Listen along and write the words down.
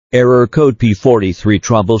Error code P43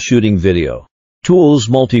 troubleshooting video. Tools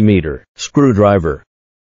multimeter, screwdriver.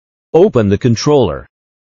 Open the controller.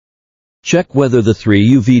 Check whether the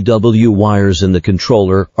 3 UVW wires in the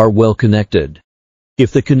controller are well connected.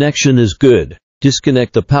 If the connection is good,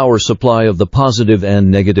 disconnect the power supply of the positive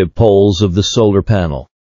and negative poles of the solar panel.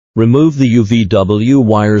 Remove the UVW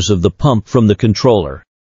wires of the pump from the controller.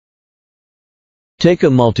 Take a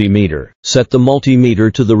multimeter, set the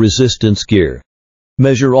multimeter to the resistance gear.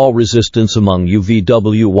 Measure all resistance among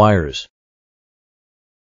UVW wires.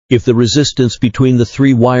 If the resistance between the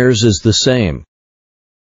 3 wires is the same,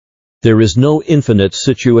 there is no infinite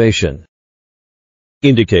situation.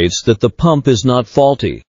 Indicates that the pump is not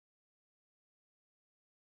faulty.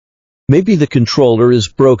 Maybe the controller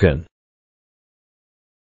is broken.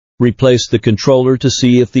 Replace the controller to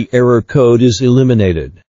see if the error code is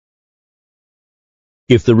eliminated.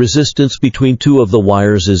 If the resistance between 2 of the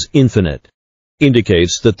wires is infinite,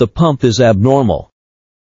 indicates that the pump is abnormal.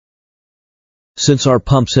 Since our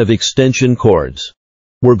pumps have extension cords,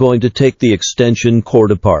 we're going to take the extension cord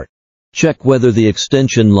apart. Check whether the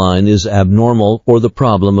extension line is abnormal or the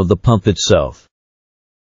problem of the pump itself.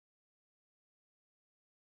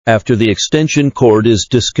 After the extension cord is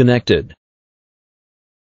disconnected,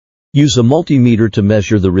 use a multimeter to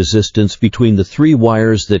measure the resistance between the 3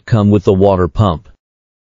 wires that come with the water pump.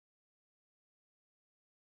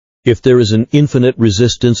 If there is an infinite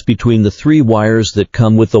resistance between the 3 wires that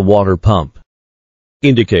come with the water pump,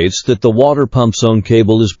 indicates that the water pump's own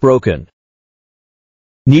cable is broken.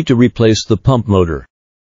 Need to replace the pump motor.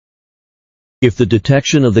 If the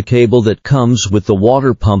detection of the cable that comes with the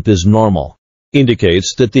water pump is normal,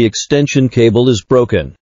 indicates that the extension cable is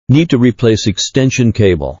broken. Need to replace extension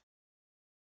cable.